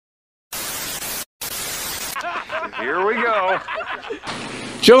Here we go.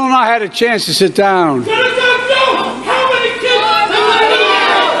 Jill and I had a chance to sit down.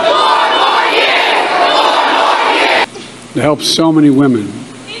 To help so many women.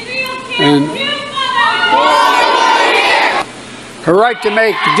 And her right to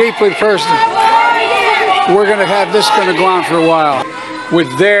make deeply personal. We're going to have this going to go on for a while.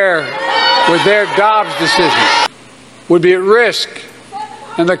 With their Dobbs decision would be at risk,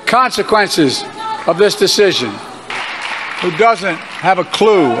 and the consequences of this decision. Who doesn't have a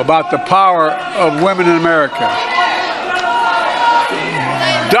clue about the power of women in America?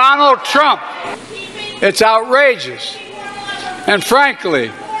 Donald Trump. It's outrageous. And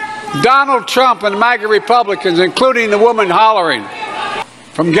frankly, Donald Trump and MAGA Republicans, including the woman hollering,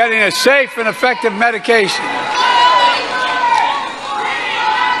 from getting a safe and effective medication.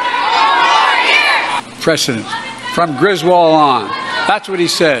 Precedent from Griswold on. That's what he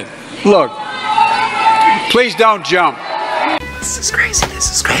said. Look, please don't jump. This is crazy, this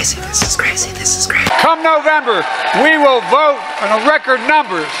is crazy, this is crazy, this is crazy. Come November, we will vote on record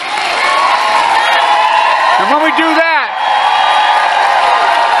numbers. And when we do that,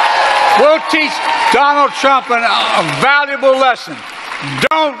 we'll teach Donald Trump a valuable lesson.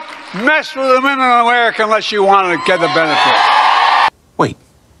 Don't mess with the women in America unless you want to get the benefit. Wait,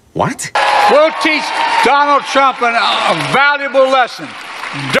 what? We'll teach Donald Trump a valuable lesson.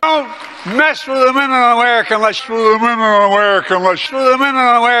 Don't mess with the women in America unless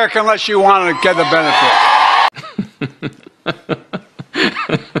you want to get the benefit.